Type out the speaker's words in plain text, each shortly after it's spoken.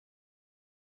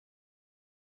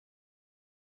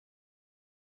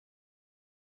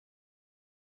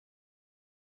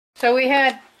So we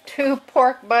had 2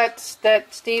 pork butts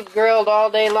that Steve grilled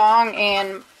all day long,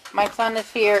 and my son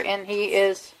is here and he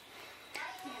is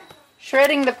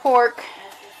shredding the pork.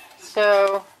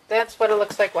 So that's what it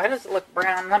looks like. Why does it look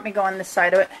brown? Let me go on this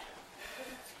side of it.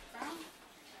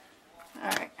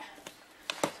 Alright.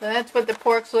 So that's what the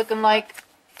pork's looking like.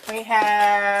 We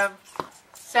have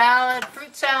salad,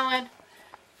 fruit salad,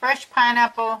 fresh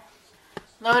pineapple,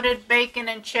 loaded bacon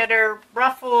and cheddar,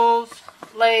 Ruffles,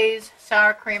 Lay's,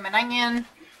 sour cream and onion,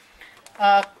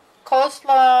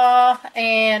 coleslaw,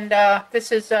 and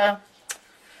this is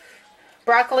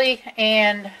broccoli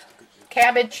and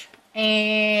cabbage,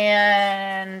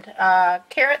 and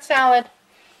carrot salad,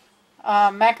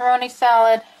 macaroni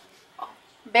salad,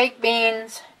 baked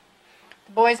beans.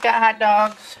 The boys got hot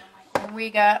dogs, and we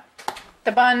got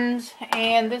the buns,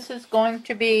 and this is going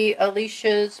to be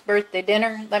Alicia's birthday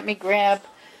dinner. Let me grab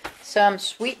some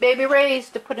Sweet Baby Ray's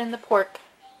to put in the pork.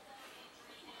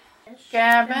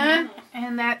 Gavin,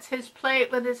 and that's his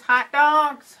plate with his hot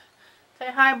dogs.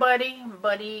 Say hi, buddy.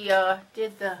 Buddy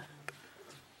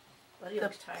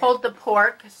pulled the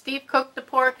pork. Steve cooked the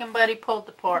pork and Buddy pulled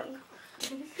the pork.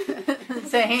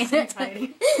 Say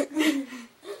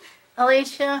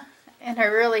Alicia in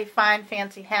her really fine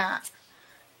fancy hat.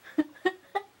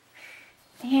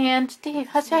 And Steve,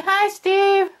 I say hi,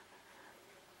 Steve.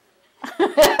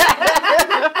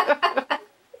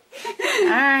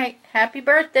 Alright, happy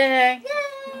birthday. Yay.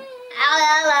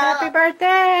 Happy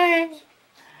birthday.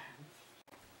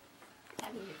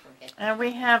 And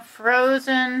we have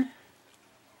frozen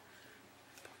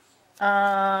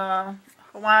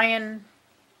Hawaiian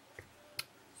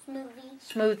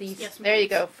smoothies. Yes, there you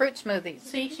go, fruit smoothies.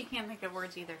 See, she can't think of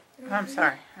words either. I'm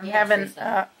sorry, I'm having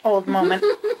an old moment.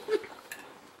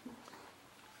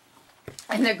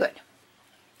 And they're good.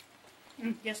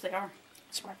 Yes, they are.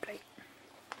 Smart plate.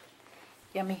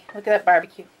 Yummy. Look at that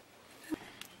barbecue.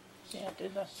 Yeah, do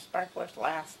the sparklers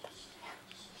last.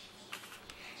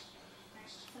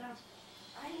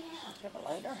 Have a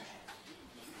lighter.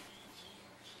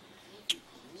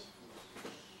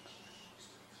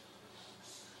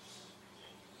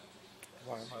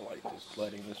 Why am I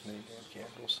lighting this many damn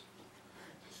candles?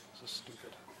 This is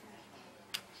stupid.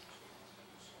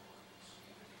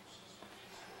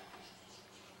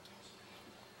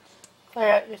 Clear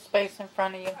out your space in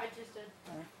front of you. I just did.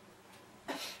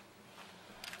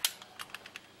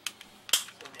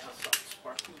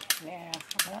 Yeah,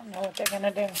 I don't know what they're going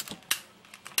to do.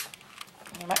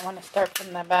 You might want to start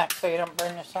from the back so you don't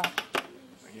burn yourself.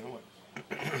 You know what?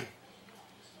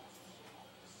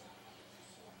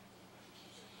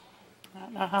 I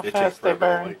don't know how fast they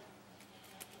burn.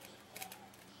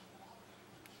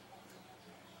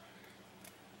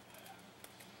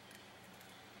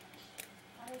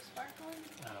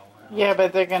 Yeah,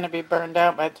 but they're going to be burned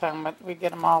out by the time we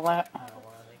get them all lit. I don't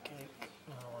want any cake.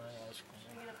 I don't want any ice cream.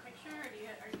 Should we get a picture, or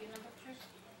are you getting a picture?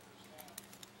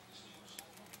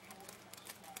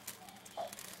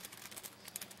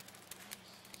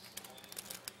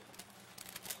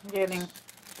 I'm getting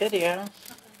video.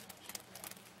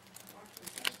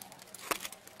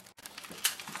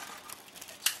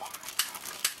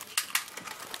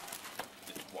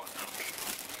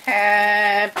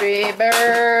 Happy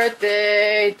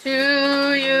birthday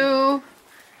to you.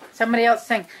 Somebody else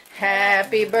sing.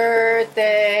 Happy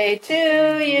birthday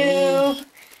to you.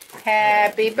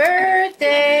 Happy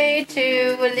birthday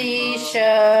to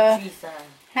Alicia.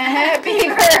 Happy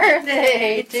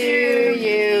birthday to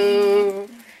you.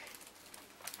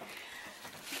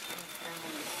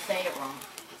 Say it wrong.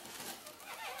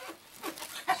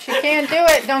 She can't do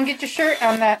it. Don't get your shirt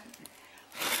on that.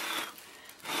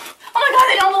 Oh my God,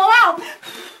 they don't blow out!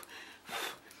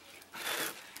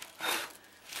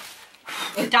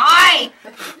 Die!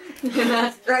 You're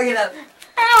not strong enough.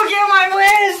 I don't get my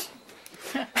wish!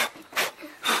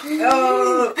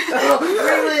 Oh,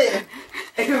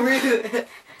 really?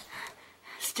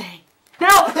 Stay.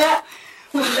 No!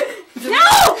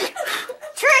 No!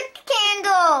 Trick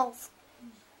candles!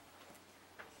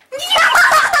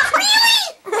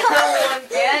 One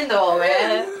candle,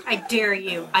 man. I dare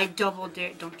you. I double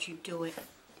dare. Don't you do it.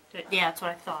 Yeah, that's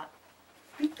what I thought.